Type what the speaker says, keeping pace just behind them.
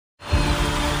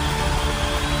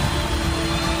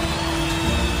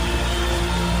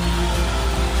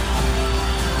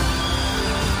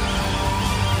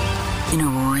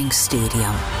roaring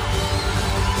stadium.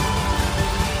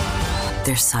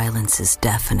 Their silence is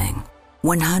deafening.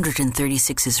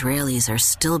 136 Israelis are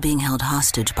still being held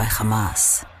hostage by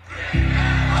Hamas.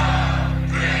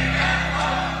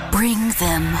 Bring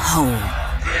them home.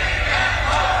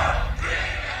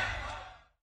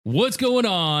 What's going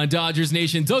on, Dodgers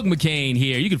Nation? Doug McCain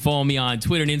here. You can follow me on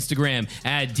Twitter and Instagram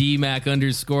at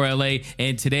DMac_LA.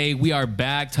 And today we are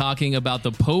back talking about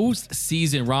the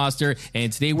postseason roster.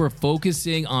 And today we're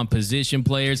focusing on position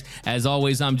players. As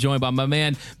always, I'm joined by my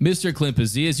man, Mr. Clint.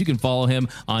 You can follow him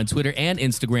on Twitter and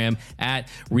Instagram at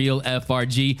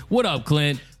RealFRG. What up,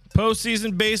 Clint?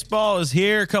 Postseason baseball is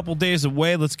here. A couple days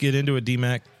away. Let's get into it,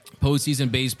 D-Mac.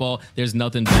 Postseason baseball, there's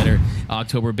nothing better.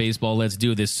 October baseball, let's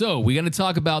do this. So we're going to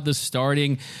talk about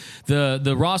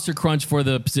the roster crunch for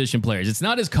the position players. It's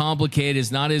not as complicated,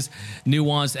 it's not as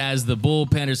nuanced as the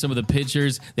bullpen or some of the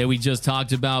pitchers that we just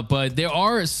talked about, but there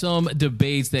are some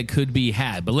debates that could be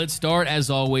had. But let's start,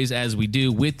 as always, as we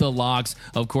do, with the locks.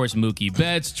 Of course, Mookie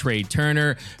Betts, Trey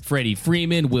Turner, Freddie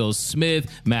Freeman, Will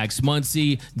Smith, Max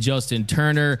Muncy, Justin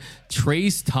Turner,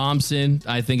 Trayce Thompson,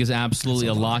 I think, is absolutely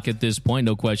a lock at this point,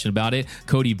 no question about it.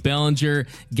 Cody Bellinger,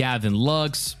 Gavin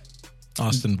Lux,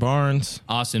 Austin Barnes.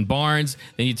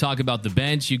 Then you talk about the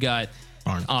bench. You got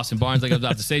Austin Barnes, like I was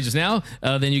about to say just now.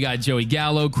 Then you got Joey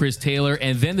Gallo, Chris Taylor,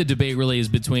 and then the debate really is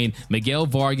between Miguel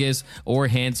Vargas or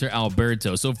Hanser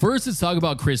Alberto. So first, let's talk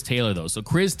about Chris Taylor, though. So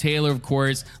Chris Taylor, of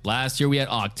course, last year we had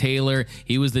Ock Taylor.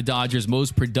 He was the Dodgers'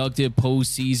 most productive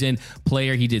postseason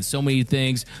player. He did so many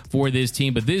things for this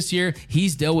team, but this year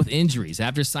he's dealt with injuries.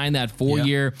 After signing that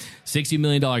 4-year, $60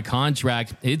 million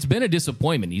contract, it's been a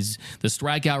disappointment. The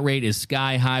strikeout rate is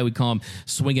sky high. We call him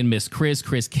swing and miss Chris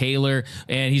Kaler,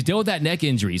 and he's dealt with that neck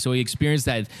injury. So he experienced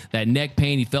that neck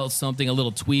pain. He felt something, a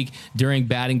little tweak during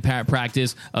batting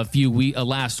practice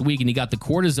last week, and he got the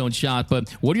cortisone shot. But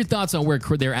what are your thoughts on where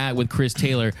they're at with Chris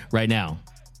Taylor right now?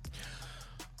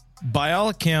 By all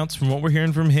accounts, from what we're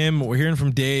hearing from him, what we're hearing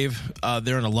from Dave,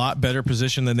 they're in a lot better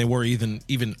position than they were even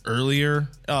earlier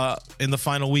in the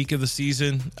final week of the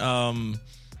season.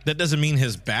 That doesn't mean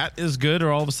his bat is good,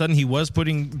 or all of a sudden he was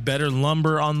putting better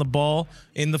lumber on the ball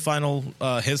in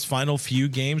the his final few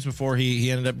games before he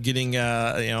ended up getting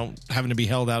having to be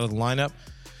held out of the lineup.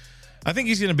 I think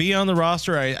he's going to be on the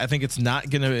roster. I think it's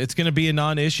going to be a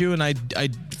non-issue, and I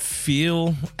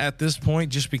feel at this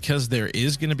point, just because there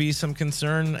is going to be some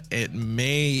concern, it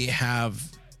may have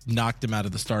knocked him out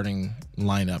of the starting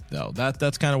lineup, though.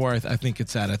 That's kind of where I think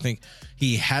it's at. I think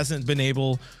he hasn't been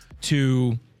able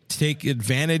to take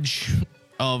advantage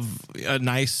of a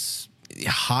nice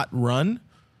hot run,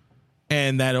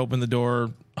 and that opened the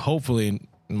door, hopefully,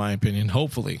 in my opinion,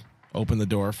 opened the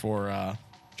door for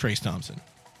Trayce Thompson.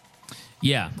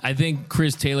 Yeah, I think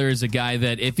Chris Taylor is a guy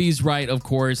that, if he's right, of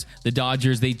course, the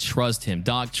Dodgers, they trust him.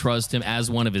 Doc trusts him as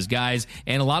one of his guys,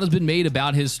 and a lot has been made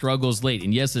about his struggles late.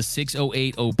 And yes, a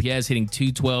 608 OPS, hitting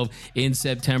 212 in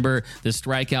September. The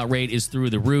strikeout rate is through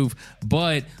the roof,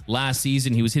 but last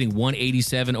season he was hitting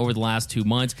 187 over the last 2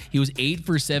 months. He was 8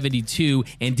 for 72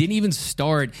 and didn't even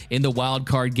start in the wild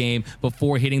card game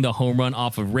before hitting the home run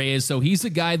off of Reyes. So he's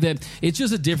a guy that, it's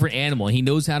just a different animal. He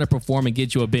knows how to perform and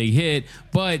get you a big hit,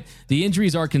 but the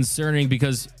injuries are concerning,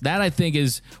 because that, I think,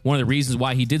 is one of the reasons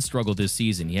why he did struggle this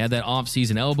season. He had that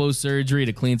off-season elbow surgery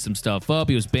to clean some stuff up.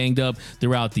 He was banged up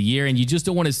throughout the year, and you just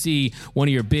don't want to see one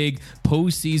of your big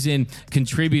postseason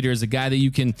contributors, a guy that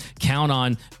you can count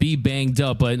on, be banged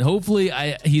up. But hopefully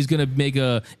he's going to make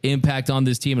an impact on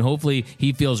this team, and hopefully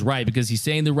he feels right, because he's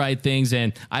saying the right things,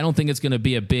 and I don't think it's going to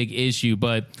be a big issue.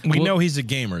 But we know he's a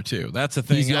gamer, too. That's the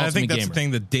thing. I think that's the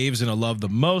thing that Dave's going to love the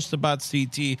most about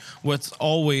CT. What's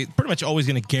pretty much always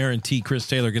going to guarantee Chris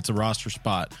Taylor gets a roster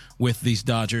spot with these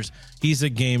Dodgers. He's a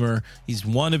gamer. He's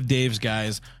one of Dave's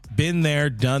guys. Been there,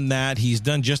 done that. He's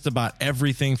done just about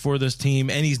everything for this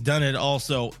team, and he's done it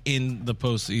also in the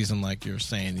postseason, like you're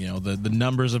saying. You know, the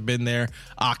numbers have been there.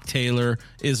 Ock Taylor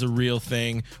is a real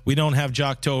thing. We don't have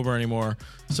Jocktober anymore,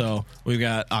 so we've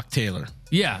got Ock Taylor.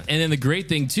 Yeah, and then the great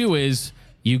thing, too, is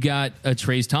you got a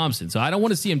Trayce Thompson. So I don't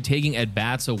want to see him taking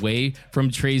at-bats away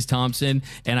from Trayce Thompson,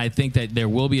 and I think that there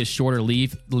will be a shorter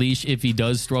leash if he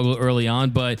does struggle early on,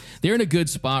 but they're in a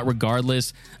good spot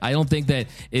regardless. I don't think that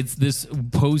it's this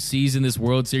postseason, this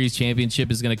World Series championship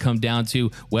is going to come down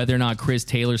to whether or not Chris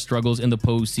Taylor struggles in the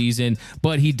postseason,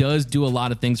 but he does do a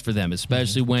lot of things for them,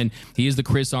 especially when he is the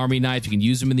Chris Army knife. You can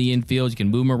use him in the infield, you can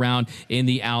move him around in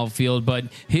the outfield, but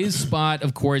his spot,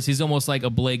 of course, he's almost like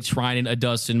a Blake Trinan, a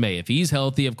Dustin May. If he's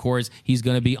healthy, of course, he's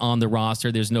going to be on the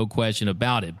roster. There's no question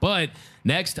about it. But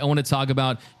Next, I want to talk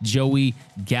about Joey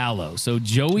Gallo. So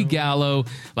Joey Gallo,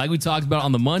 like we talked about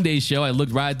on the Monday show, I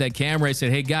looked right at that camera. I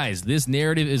said, hey, guys, this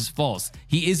narrative is false.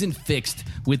 He isn't fixed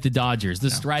with the Dodgers. The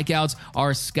strikeouts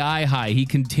are sky high. He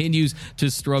continues to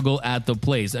struggle at the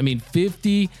plate. I mean,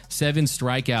 57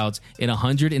 strikeouts in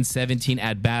 117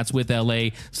 at-bats with LA,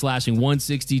 slashing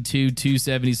 162,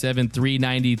 277,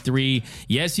 393.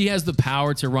 Yes, he has the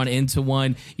power to run into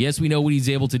one. Yes, we know what he's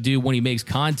able to do when he makes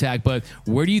contact, but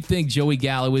where do you think Joey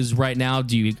Gallo is right now?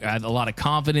 Do you have a lot of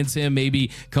confidence in him,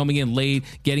 maybe coming in late,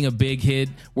 getting a big hit?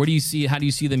 How do you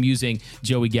see them using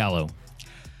Joey Gallo?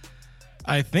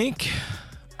 I think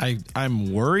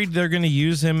I'm worried they're going to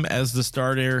use him as the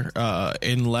starter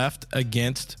in left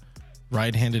against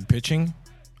right-handed pitching.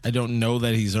 I don't know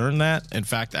that he's earned that. In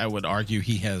fact, I would argue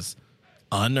he has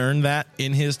unearned that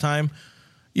in his time.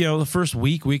 You know, the first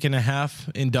week and a half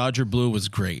in Dodger Blue was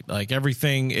great. Like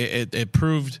everything, it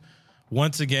proved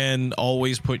once again,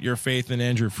 always put your faith in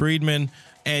Andrew Friedman.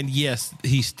 And yes,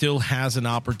 he still has an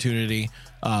opportunity.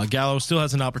 Gallo still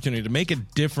has an opportunity to make a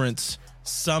difference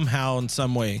somehow in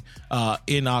some way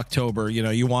in October. You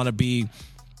know, you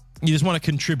just want to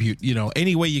contribute, you know,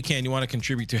 any way you can. You want to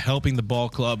contribute to helping the ball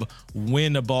club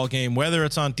win a ball game, whether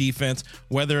it's on defense,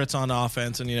 whether it's on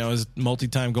offense, and, you know, as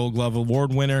multi-time Gold Glove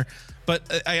Award winner.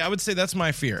 But I would say that's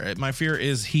my fear. My fear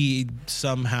is he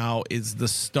somehow is the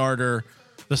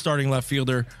starting left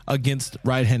fielder against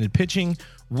right-handed pitching,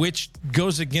 which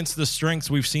goes against the strengths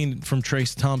we've seen from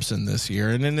Trayce Thompson this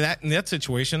year. And in that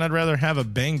situation, I'd rather have a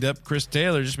banged-up Chris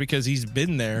Taylor just because he's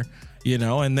been there, you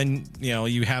know, and then, you know,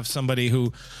 you have somebody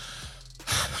who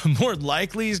more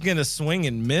likely is going to swing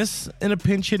and miss in a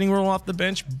pinch-hitting role off the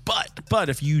bench. But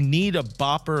if you need a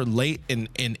bopper late in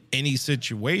any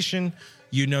situation,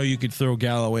 you know you could throw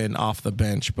Gallo in off the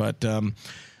bench. But,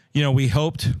 you know, we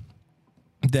hoped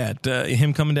that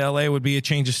him coming to LA would be a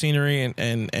change of scenery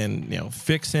and you know,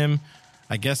 fix him.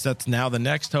 I guess that's now the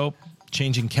next hope.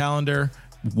 Changing calendar,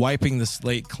 wiping the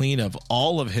slate clean of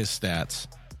all of his stats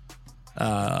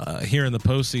here in the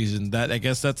postseason. That, I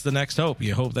guess that's the next hope.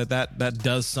 You hope that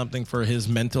does something for his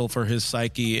mental, for his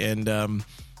psyche, and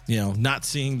you know, not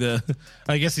seeing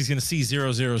I guess he's going to see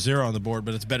 0-0-0 on the board,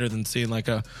 but it's better than seeing like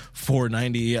a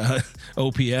 490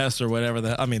 OPS or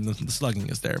whatever. I mean, the slugging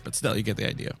is there, but still, you get the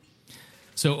idea.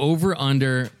 So over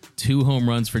under 2 home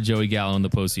runs for Joey Gallo in the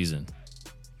postseason.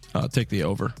 Take the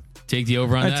over. Take the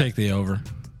over on that? I take the over.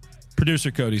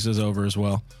 Producer Cody says over as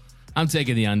well. I'm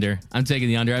taking the under. I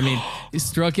mean, he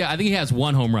struck out. I think he has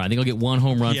 1 home run. I think he'll get 1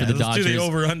 home run for the Dodgers. Do the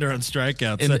over-under on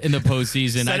strikeouts in the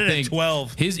postseason. Set I think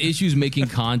 12. His issues making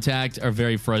contact are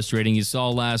very frustrating. You saw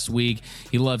last week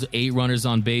he left 8 runners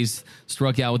on base,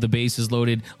 struck out with the bases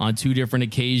loaded on 2 different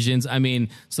occasions. I mean,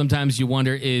 sometimes you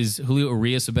wonder, is Julio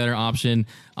Urias a better option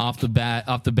off the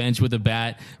bench with a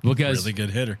bat? Because really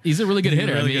good hitter. He's a really good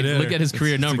hitter. Look at his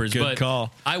career numbers. Good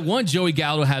call. I want Joey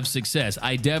Gallo to have success.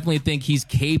 I definitely think he's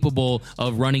capable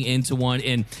of running into one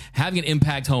and having an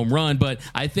impact home run. But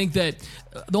I think that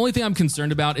the only thing I'm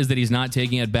concerned about is that he's not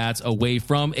taking at bats away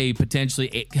from a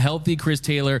potentially healthy Chris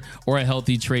Taylor or a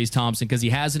healthy Trayce Thompson, because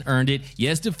he hasn't earned it.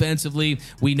 Yes, defensively,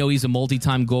 we know he's a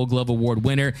multi-time Gold Glove Award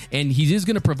winner, and he is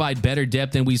going to provide better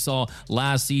depth than we saw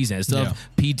last season. I still have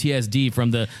PTSD from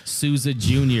the Souza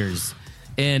Juniors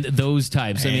and those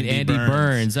types. Andy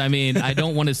Burns. I mean, I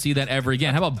don't want to see that ever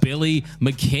again. How about Billy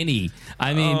McKinney?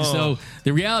 I mean, so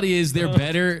the reality is they're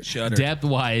better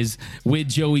depth-wise with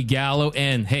Joey Gallo.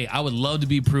 And, hey, I would love to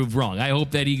be proved wrong. I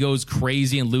hope that he goes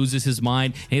crazy and loses his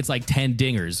mind and hits like 10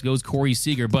 dingers. Goes Corey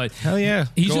Seager. But hell yeah.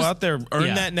 Go out there.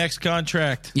 Earn that next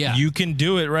contract. Yeah. You can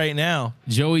do it right now.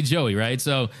 Joey, right?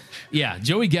 So, yeah,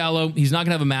 Joey Gallo, he's not going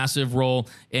to have a massive role.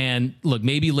 And, look,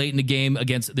 maybe late in the game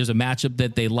there's a matchup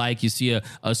that they like. You see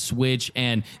a switch,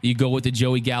 and you go with the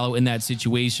Joey Gallo in that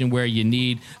situation where you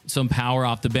need some power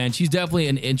off the bench. He's definitely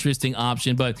an interesting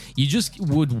option, but you just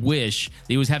would wish that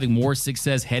he was having more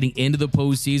success heading into the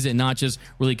postseason, not just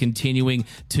really continuing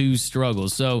to struggle.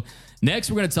 So next,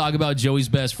 we're going to talk about Joey's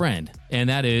best friend, and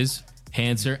that is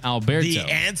Hanser Alberto. The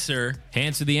answer.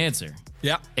 Hanser the answer.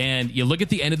 Yeah. And you look at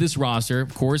the end of this roster,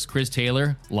 of course, Chris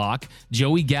Taylor, lock.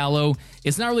 Joey Gallo,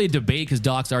 it's not really a debate because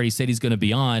Doc's already said he's going to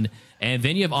be on. And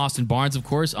then you have Austin Barnes, of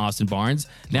course,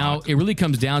 Now, it really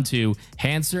comes down to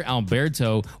Hanser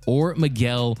Alberto or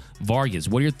Miguel Vargas.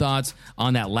 What are your thoughts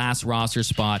on that last roster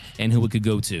spot and who it could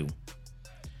go to?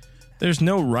 There's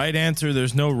no right answer.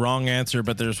 There's no wrong answer,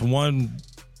 but there's one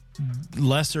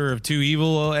lesser of two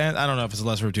evil. And I don't know if it's a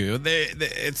lesser of two.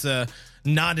 It's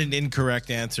not an incorrect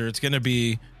answer. It's going to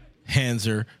be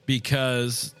Hanser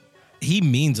because he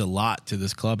means a lot to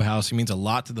this clubhouse. He means a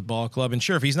lot to the ball club. And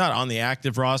sure, if he's not on the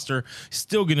active roster, he's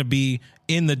still going to be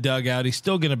in the dugout. He's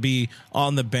still going to be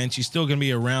on the bench. He's still going to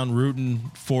be around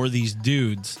rooting for these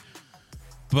dudes.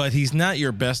 But he's not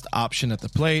your best option at the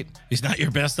plate. He's not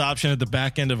your best option at the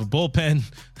back end of a bullpen.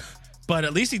 But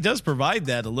at least he does provide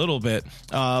that a little bit.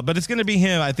 But it's going to be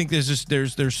him. I think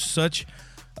there's such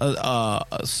a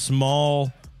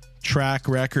small track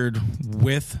record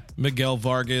with Miguel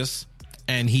Vargas,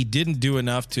 and he didn't do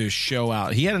enough to show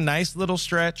out. He had a nice little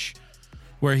stretch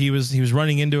where he was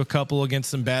running into a couple against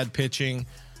some bad pitching,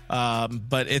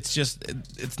 but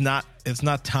it's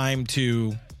not time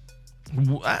to.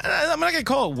 I'm not going to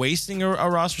call it wasting a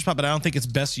roster spot, but I don't think it's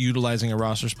best utilizing a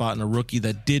roster spot in a rookie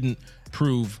that didn't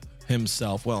prove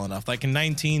himself well enough. Like in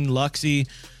 19, Luxy,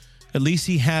 at least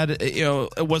he had,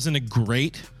 it wasn't a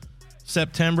great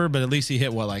September, but at least he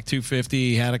hit like 250.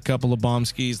 He had a couple of bomb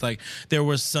skis. Like there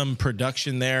was some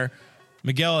production there.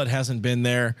 Miguel, it hasn't been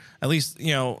there. At least,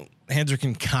 Hanser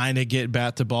can kind of get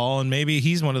bat to ball, and maybe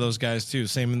he's one of those guys too.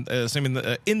 Same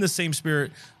in the same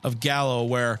spirit of Gallo,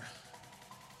 where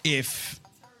if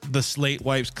the slate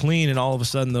wipes clean and all of a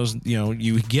sudden those,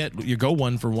 you go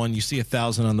 1 for 1, you see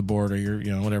 1,000 on the board, or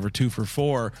you're, whatever, 2 for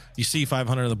 4, you see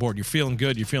 500 on the board. You're feeling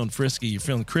good. You're feeling frisky. You're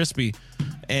feeling crispy.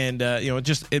 And,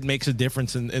 it makes a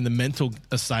difference in the mental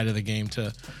side of the game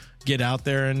to get out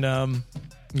there and,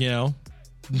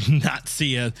 not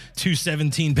see a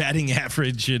 217 batting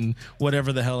average and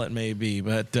whatever the hell it may be.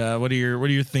 But what are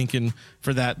you thinking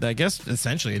for that? I guess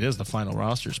essentially it is the final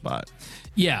roster spot.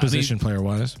 Yeah, position player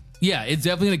wise. Yeah, it's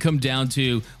definitely going to come down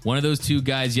to one of those two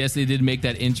guys. Yes, they did make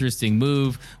that interesting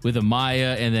move with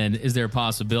Amaya, and then is there a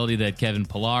possibility that Kevin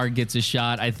Pillar gets a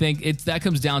shot? I think that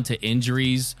comes down to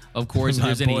injuries, of course. If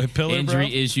there's any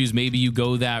injury issues, maybe you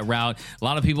go that route. A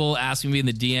lot of people asking me in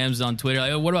the DMs on Twitter,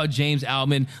 like, oh, what about James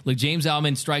Outman? Look, James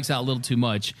Outman strikes out a little too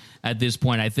much at this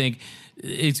point. I think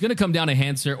it's going to come down to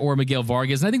Hanser or Miguel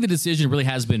Vargas, and I think the decision really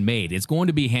has been made. It's going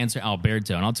to be Hanser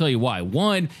Alberto, and I'll tell you why.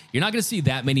 One, you're not going to see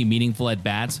that many meaningful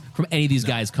at-bats from any of these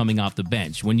guys coming off the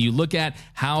bench. When you look at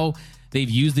how they've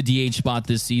used the DH spot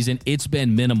this season, it's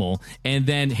been minimal. And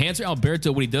then Hanser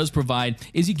Alberto, what he does provide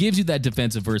is he gives you that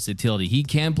defensive versatility. He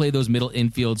can play those middle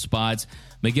infield spots.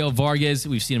 Miguel Vargas,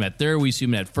 we've seen him at third, we've seen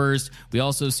him at first. We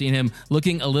also seen him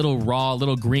looking a little raw, a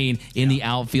little green in the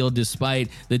outfield, despite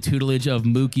the tutelage of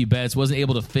Mookie Betts. Wasn't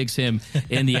able to fix him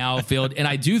in the outfield. And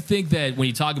I do think that when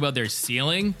you talk about their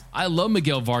ceiling, I love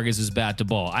Miguel Vargas' bat to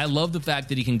ball. I love the fact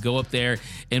that he can go up there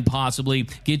and possibly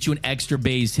get you an extra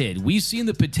base hit. We've seen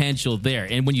the potential there.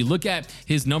 And when you look at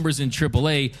his numbers in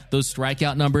AAA, those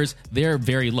strikeout numbers, they're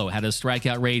very low. Had a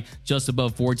strikeout rate just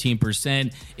above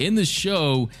 14%. In the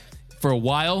show, for a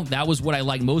while, that was what I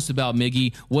liked most about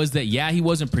Miggy, was that, yeah, he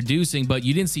wasn't producing, but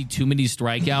you didn't see too many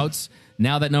strikeouts.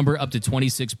 Now that number up to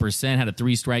 26%, had a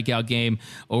 3 strikeout game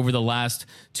over the last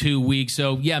 2 weeks.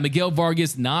 So, yeah, Miguel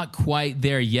Vargas, not quite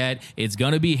there yet. It's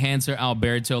going to be Hanser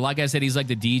Alberto. Like I said, he's like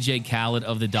the DJ Khaled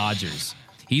of the Dodgers.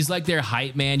 He's like their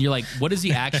hype man. You're like, what does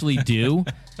he actually do?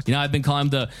 I've been calling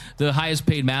him the highest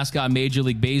paid mascot in Major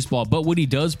League Baseball. But what he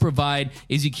does provide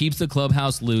is he keeps the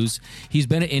clubhouse loose. He's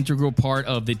been an integral part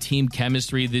of the team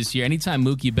chemistry this year. Anytime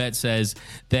Mookie Betts says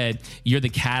that you're the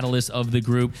catalyst of the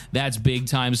group, that's big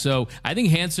time. So I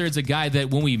think Hanser is a guy that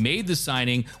when we made the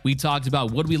signing, we talked about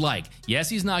what do we like. Yes,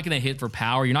 he's not going to hit for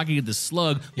power. You're not going to get the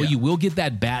slug, but you will get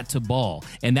that bat to ball.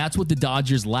 And that's what the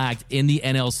Dodgers lacked in the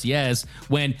NLCS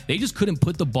when they just couldn't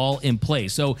put the ball in play.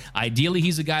 So ideally,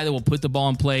 he's a guy that will put the ball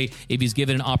in play if he's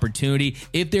given an opportunity.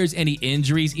 If there's any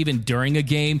injuries, even during a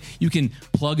game, you can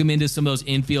plug him into some of those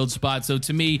infield spots. So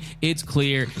to me, it's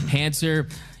clear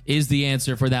Hanser is the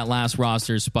answer for that last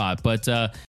roster spot. But in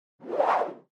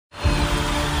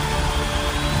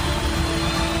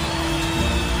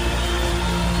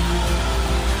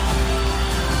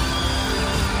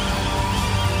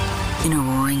a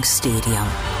roaring stadium,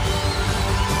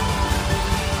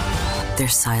 their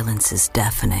silence is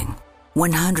deafening.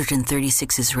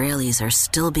 136 Israelis are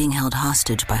still being held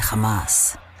hostage by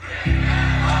Hamas.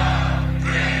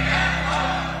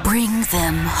 Bring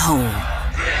them home.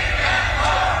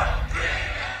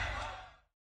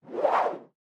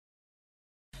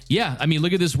 yeah, I mean,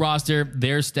 look at this roster.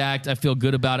 They're stacked. I feel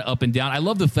good about it up and down. I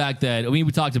love the fact that, we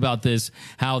talked about this,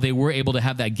 how they were able to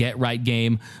have that get-right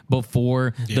game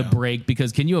before the break,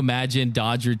 because can you imagine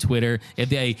Dodger Twitter if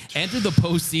they entered the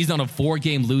postseason on a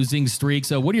 4-game losing streak?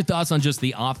 So what are your thoughts on just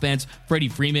the offense? Freddie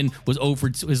Freeman was 0 for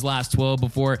his last 12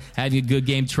 before having a good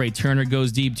game. Trey Turner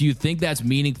goes deep. Do you think that's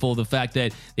meaningful, the fact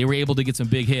that they were able to get some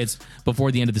big hits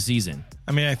before the end of the season?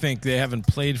 I mean, I think they haven't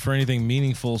played for anything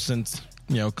meaningful since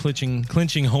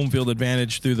clinching home field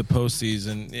advantage through the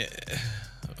postseason.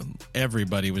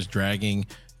 Everybody was dragging.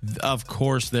 Of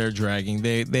course they're dragging.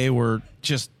 They were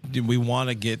just, we want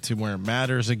to get to where it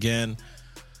matters again.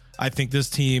 I think this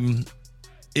team,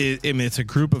 it's a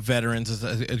group of veterans.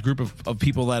 It's a group of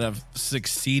people that have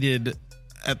succeeded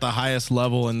at the highest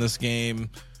level in this game.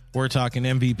 We're talking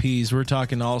MVPs. We're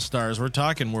talking All-Stars. We're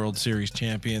talking World Series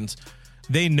champions.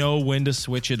 They know when to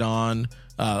switch it on.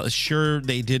 Sure,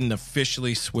 they didn't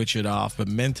officially switch it off, but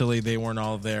mentally they weren't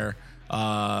all there.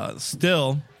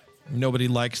 Still, nobody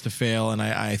likes to fail, and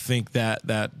I think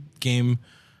that game,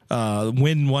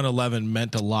 win 111,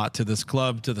 meant a lot to this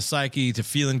club, to the psyche, to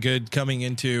feeling good coming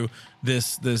into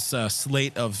this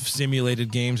slate of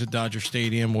simulated games at Dodger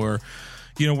Stadium, where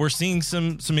we're seeing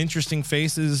some interesting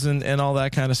faces and all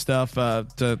that kind of stuff,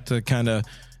 to kind of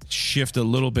shift a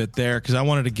little bit there, because I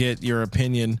wanted to get your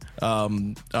opinion.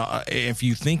 If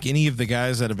you think any of the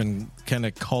guys that have been kind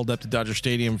of called up to Dodger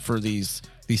Stadium for these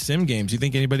sim games, you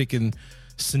think anybody can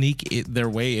sneak their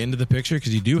way into the picture?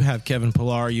 Because you do have Kevin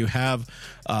Pillar, you have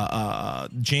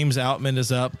James Outman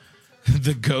is up,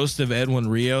 the ghost of Edwin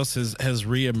Rios has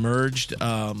reemerged.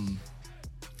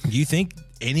 Do you think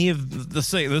any of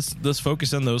let's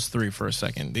focus on those three for a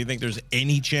second. Do you think there's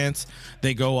any chance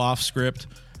they go off script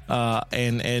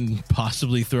and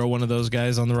possibly throw one of those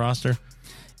guys on the roster?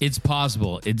 It's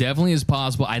possible. It definitely is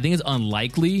possible. I think it's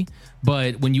unlikely,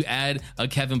 but when you add a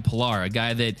Kevin Pillar, a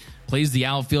guy that plays the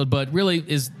outfield, but really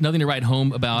is nothing to write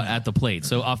home about at the plate.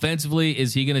 So offensively,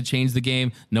 is he going to change the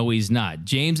game? No, he's not.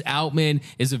 James Outman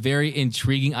is a very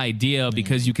intriguing idea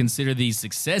because you consider the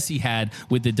success he had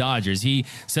with the Dodgers. He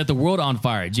set the world on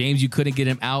fire. James, you couldn't get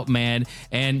him out, man,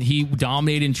 and he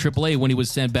dominated in AAA when he was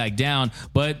sent back down.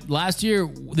 But last year,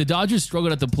 the Dodgers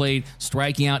struggled at the plate,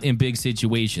 striking out in big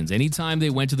situations. Anytime they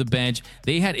went to the bench,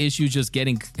 they had issues just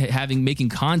making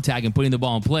contact and putting the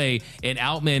ball in play. And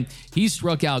Outman, he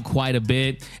struck out quite a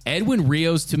bit. Edwin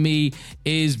Rios, to me,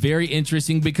 is very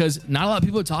interesting because not a lot of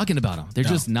people are talking about him. They're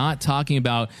just not talking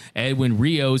about Edwin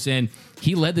Rios, and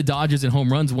he led the Dodgers in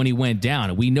home runs when he went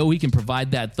down. We know he can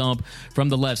provide that thump from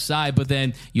the left side, but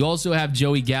then you also have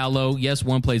Joey Gallo. Yes,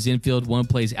 one plays infield, one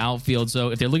plays outfield.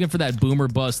 So if they're looking for that boomer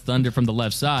bust thunder from the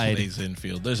left side, plays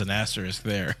infield. There's an asterisk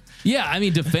there. Yeah, I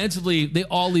mean, defensively, they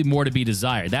all leave more to be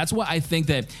desired. That's why I think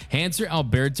that Hanser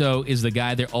Alberto is the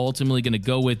guy they're ultimately going to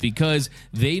go with, because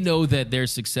they know that their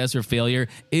success or failure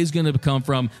is going to come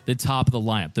from the top of the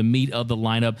lineup, the meat of the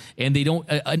lineup, and they don't.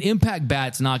 An impact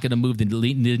bat's not going to move the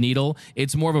needle.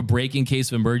 It's more of a break in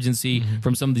case of emergency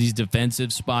from some of these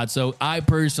defensive spots. So I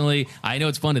know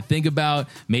it's fun to think about,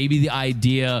 maybe the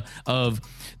idea of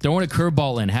throwing a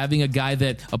curveball in, having a guy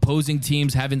that opposing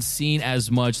teams haven't seen as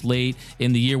much late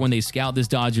in the year when they scout this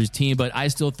Dodgers team. But I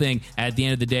still think at the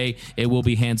end of the day, it will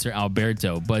be Hanser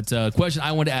Alberto. But question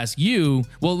I want to ask you,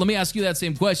 well, let me ask you that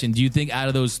same question. Do you think out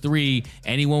of those three,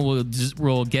 anyone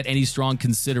will get any strong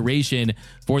consideration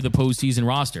for the postseason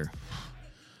roster?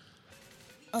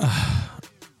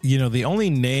 The only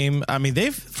name, I mean,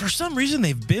 for some reason,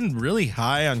 they've been really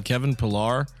high on Kevin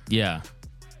Pillar. Yeah.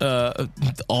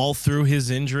 All through his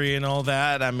injury and all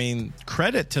that. I mean,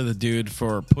 credit to the dude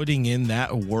for putting in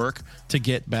that work to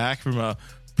get back from a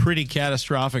pretty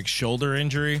catastrophic shoulder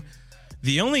injury.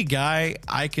 The only guy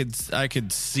I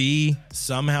could see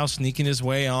somehow sneaking his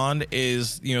way on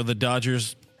is, the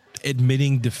Dodgers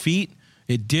admitting defeat.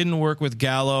 It didn't work with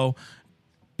Gallo.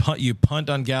 You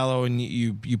punt on Gallo and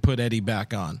you put Eddie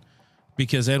back on,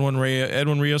 because Edwin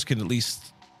Rios can at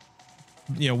least,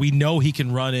 we know he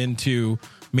can run into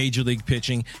major league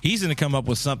pitching. He's going to come up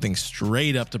with something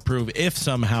straight up to prove if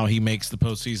somehow he makes the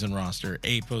postseason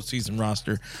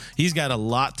roster. He's got a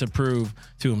lot to prove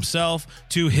to himself,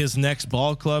 to his next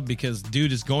ball club, because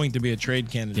dude is going to be a trade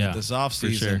candidate this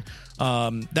offseason.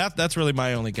 Sure. That's really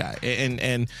my only guy.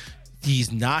 And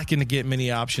he's not going to get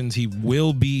many options. He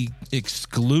will be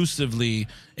exclusively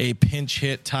a pinch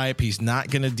hit type. He's not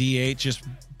going to DH just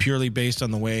purely based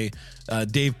on the way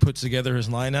Dave puts together his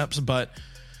lineups. But,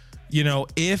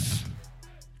 if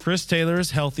Chris Taylor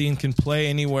is healthy and can play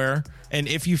anywhere, and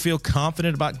if you feel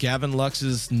confident about Gavin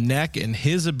Lux's neck and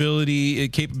his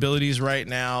capabilities right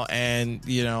now, and,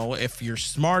 if you're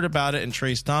smart about it and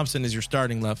Trayce Thompson is your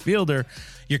starting left fielder,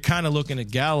 you're kind of looking at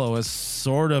Gallo as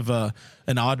sort of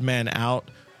an odd man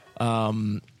out,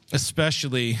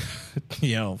 especially,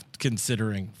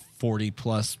 considering 40+%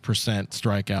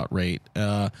 strikeout rate.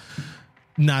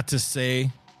 Not to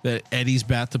say that Eddie's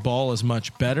bat to ball is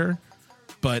much better,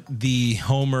 but the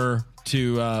homer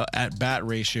to at bat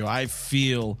ratio, I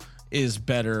feel, is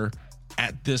better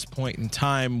at this point in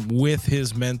time with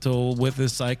his mental, with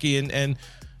his psyche, and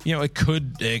it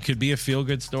could be a feel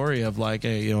good story of like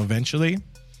eventually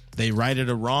they righted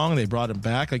a wrong. They brought him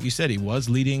back. Like you said, he was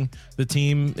leading the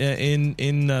team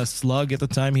in slug at the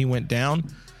time he went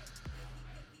down.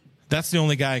 That's the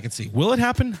only guy I can see. Will it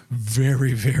happen?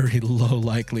 Very, very low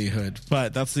likelihood.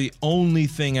 But that's the only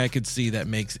thing I could see that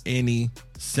makes any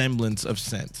semblance of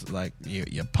sense. Like, you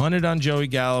punted on Joey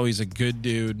Gallo. He's a good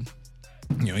dude.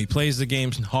 He plays the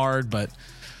games hard, but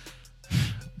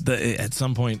at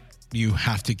some point, you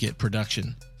have to get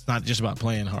production. It's not just about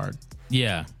playing hard.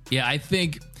 Yeah. I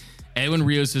think Edwin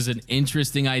Rios is an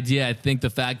interesting idea. I think the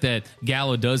fact that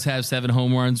Gallo does have 7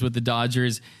 home runs with the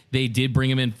Dodgers, they did bring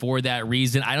him in for that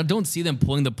reason. I don't see them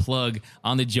pulling the plug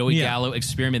on the Joey Gallo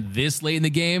experiment this late in the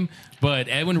game, but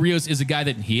Edwin Rios is a guy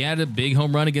that he had a big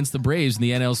home run against the Braves in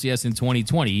the NLCS in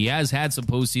 2020. He has had some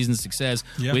postseason success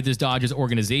with his Dodgers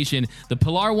organization. The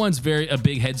Pilar one's a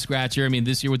big head scratcher. I mean,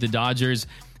 this year with the Dodgers,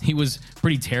 he was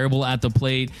pretty terrible at the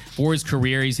plate. For his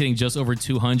career, he's hitting just over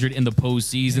 200 in the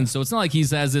postseason. So it's not like he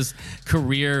has this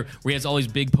career where he has all these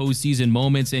big postseason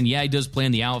moments. And he does play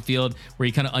in the outfield where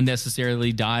he kind of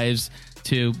unnecessarily dives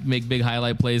to make big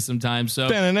highlight plays sometimes. So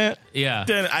going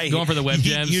for the web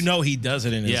gems. He does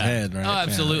it in his head, right? Oh,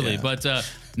 absolutely. But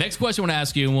next question I want to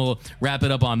ask you, and we'll wrap it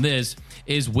up on this,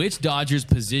 is which Dodgers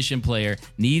position player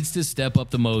needs to step up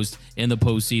the most in the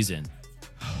postseason?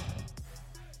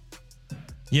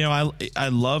 I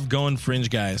love going fringe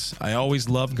guys. I always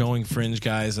love going fringe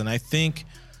guys, and I think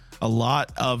a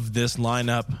lot of this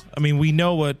lineup, I mean, we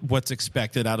know what's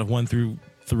expected out of 1 through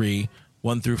 3,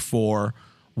 1 through 4,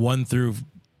 1 through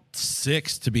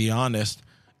 6, to be honest.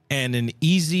 And an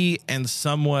easy and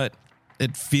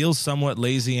it feels somewhat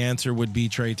lazy answer would be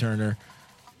Trey Turner.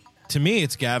 To me,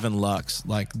 it's Gavin Lux.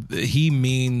 Like, he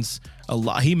means a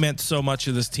lot. He meant so much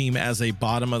to this team as a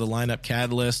bottom of the lineup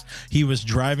catalyst. He was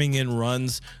driving in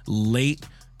runs late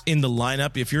in the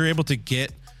lineup. If you're able to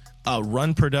get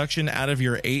run production out of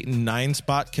your 8 and 9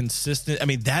 spot consistent, I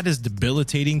mean, that is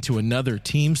debilitating to another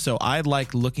team. So I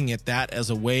like looking at that as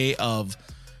a way of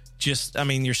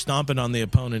you're stomping on the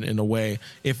opponent in a way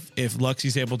if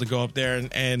Luxie's able to go up there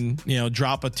and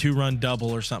drop a 2-run double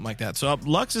or something like that. So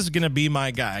Lux is going to be my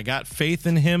guy. I got faith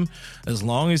in him as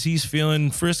long as he's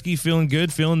feeling frisky, feeling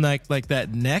good, feeling like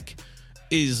that neck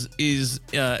is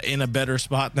in a better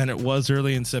spot than it was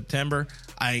early in September.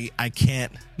 I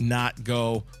can't not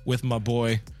go with my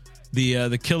boy,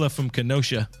 the killer from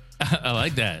Kenosha. I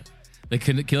like that. The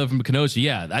killer from Kenosha.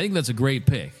 Yeah, I think that's a great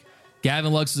pick.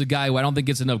 Gavin Lux is a guy who I don't think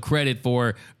gets enough credit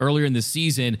for earlier in the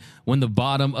season when the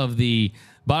bottom of the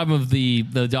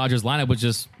Dodgers lineup was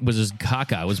just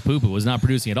caca, was poo-poo, was not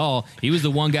producing at all. He was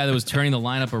the one guy that was turning the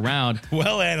lineup around.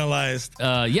 Well analyzed.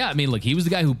 I mean, look, he was the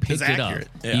guy who picked it up.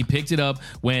 Yeah. He picked it up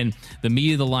when the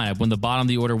meat of the lineup, when the bottom of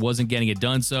the order wasn't getting it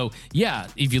done. So,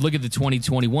 if you look at the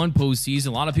 2021 postseason,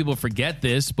 a lot of people forget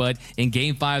this, but in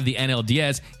Game 5 of the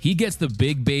NLDS, he gets the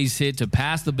big base hit to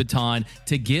pass the baton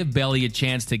to give Belly a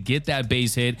chance to get that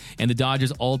base hit, and the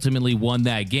Dodgers ultimately won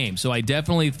that game. So I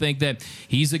definitely think that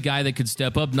he's a guy that could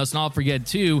step up. Let's not forget,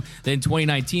 too, that in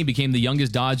 2019 became the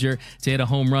youngest Dodger to hit a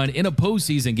home run in a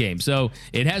postseason game. So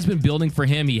it has been building for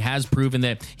him. He has proven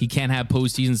that he can have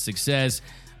postseason success.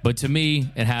 But to me,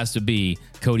 it has to be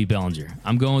Cody Bellinger.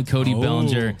 I'm going with Cody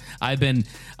Bellinger. I'm going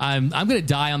to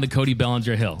die on the Cody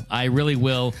Bellinger hill. I really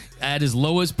will. At his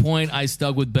lowest point, I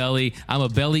stuck with Belly. I'm a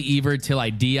Belly-ever till I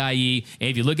DIE. And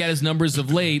if you look at his numbers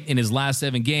of late in his last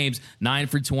 7 games, 9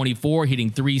 for 24,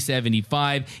 hitting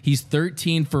 375. He's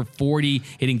 13 for 40,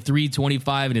 hitting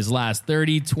 325 in his last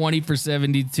 30, 20 for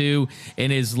 72 in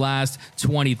his last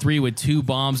 23 with 2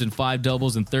 bombs and 5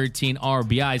 doubles and 13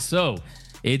 RBI. So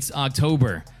it's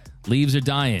October. Leaves are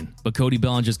dying, but Cody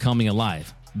Bellinger's coming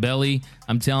alive. Belly,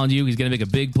 I'm telling you, he's going to make a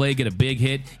big play, get a big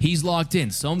hit. He's locked in.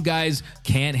 Some guys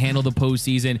can't handle the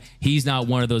postseason. He's not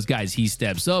one of those guys. He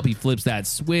steps up. He flips that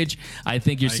switch. I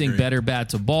think you're seeing better bat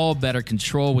to ball, better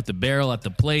control with the barrel at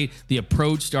the plate, the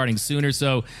approach starting sooner.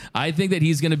 So I think that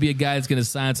he's going to be a guy that's going to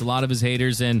silence a lot of his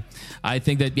haters, and I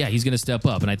think that, he's going to step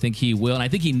up, and I think he will, and I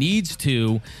think he needs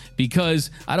to,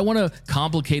 because I don't want to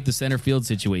complicate the center field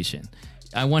situation.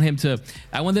 I want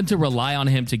them to rely on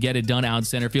him to get it done out in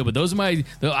center field. But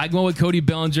I go with Cody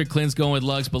Bellinger, Clint's going with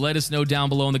Lux. But let us know down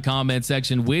below in the comment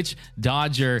section which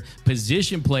Dodger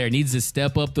position player needs to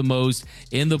step up the most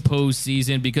in the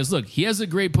postseason. Because look, he has a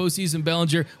great postseason,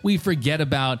 Bellinger. We forget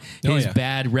about his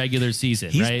bad regular season.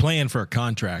 He's playing for a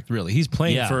contract, really. He's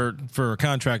playing for a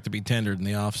contract to be tendered in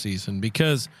the offseason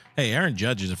because, hey, Aaron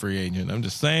Judge is a free agent. I'm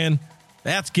just saying.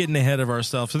 That's getting ahead of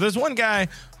ourselves. So there's one guy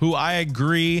who I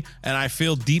agree, and I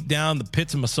feel deep down the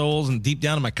pits of my souls and deep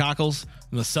down in my cockles,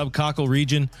 in the subcockle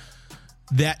region,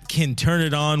 that can turn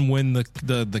it on when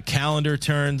the calendar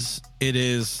turns, it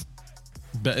is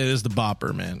the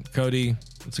bopper, man. Cody,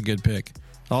 it's a good pick.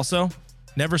 Also,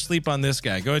 never sleep on this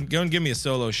guy. Go and give me a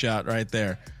solo shot right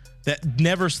there. That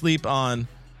never sleep on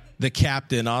the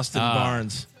captain, Austin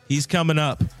Barnes. He's coming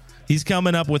up. He's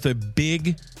coming up with a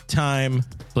big time.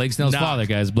 Blake Snell's father,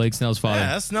 guys. Blake Snell's father.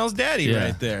 Yeah, that's Snell's daddy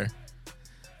right there.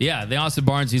 Yeah, the Austin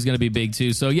Barnes, he's going to be big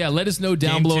too. So, yeah, let us know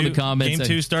down below in the comments. Game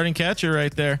 2 starting catcher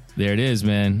right there. There it is,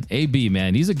 man. AB,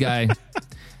 man. He's a guy.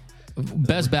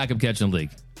 Best backup catcher in the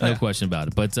league. No question about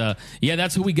it. But,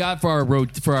 that's who we got for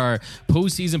our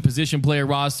postseason position player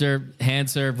roster.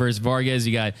 Hanser versus Vargas.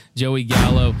 You got Joey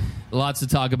Gallo. Lots to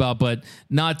talk about, but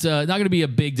not going to be a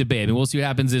big debate. I mean, we'll see what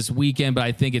happens this weekend, but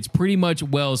I think it's pretty much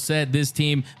well set. This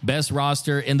team, best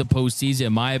roster in the postseason,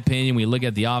 in my opinion. We look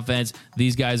at the offense.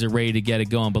 These guys are ready to get it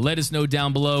going. But let us know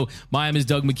down below. My name is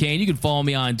Doug McCain. You can follow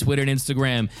me on Twitter and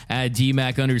Instagram at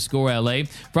DMac_LA.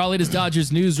 For all latest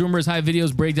Dodgers news, rumors, high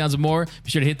videos, breakdowns, and more, be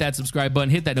sure to hit that subscribe button,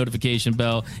 hit that notification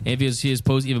bell. And if you see us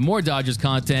post even more Dodgers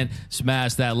content,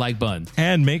 smash that like button.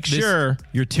 And make sure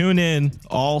you're tuned in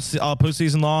all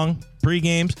postseason long.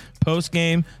 Pre-games,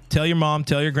 post-game, tell your mom,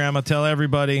 tell your grandma, tell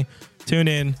everybody. Tune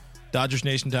in,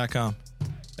 DodgersNation.com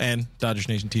and Dodgers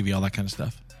Nation TV, all that kind of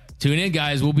stuff. Tune in,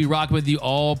 guys. We'll be rocking with you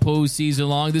all postseason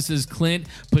long. This is Clint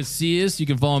Postseason. You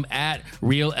can follow him at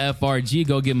RealFRG.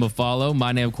 Go give him a follow.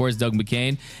 My name, of course, Doug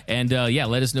McCain. And,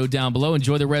 let us know down below.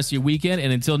 Enjoy the rest of your weekend.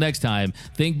 And until next time,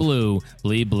 think blue,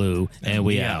 bleed blue, and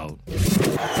we out.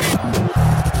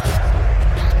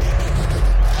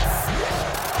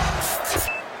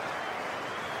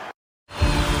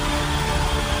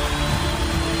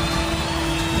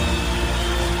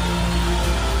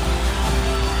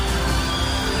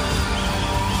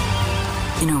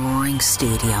 In a roaring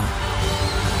stadium,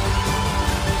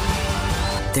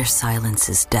 their silence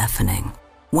is deafening.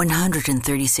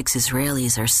 136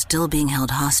 Israelis are still being held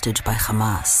hostage by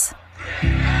Hamas.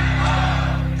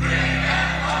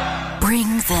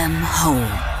 Bring them home.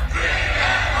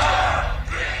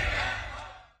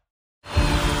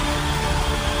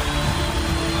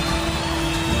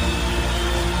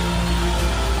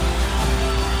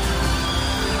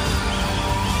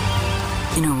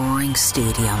 In a roaring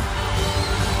stadium,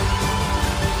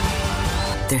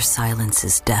 their silence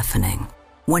is deafening.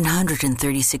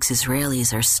 136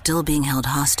 Israelis are still being held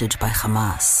hostage by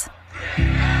Hamas.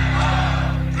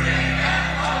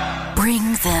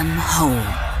 Bring them home.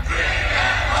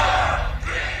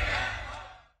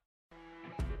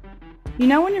 You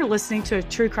know when you're listening to a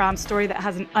true crime story that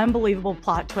has an unbelievable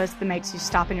plot twist that makes you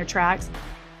stop in your tracks?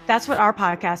 That's what our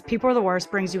podcast, People Are the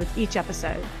Worst, brings you with each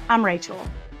episode. I'm Rachel.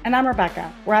 And I'm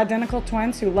Rebecca. We're identical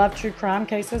twins who love true crime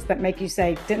cases that make you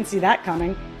say, didn't see that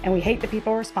coming, and we hate the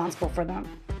people responsible for them.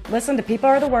 Listen to People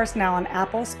Are the Worst now on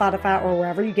Apple, Spotify, or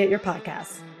wherever you get your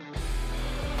podcasts.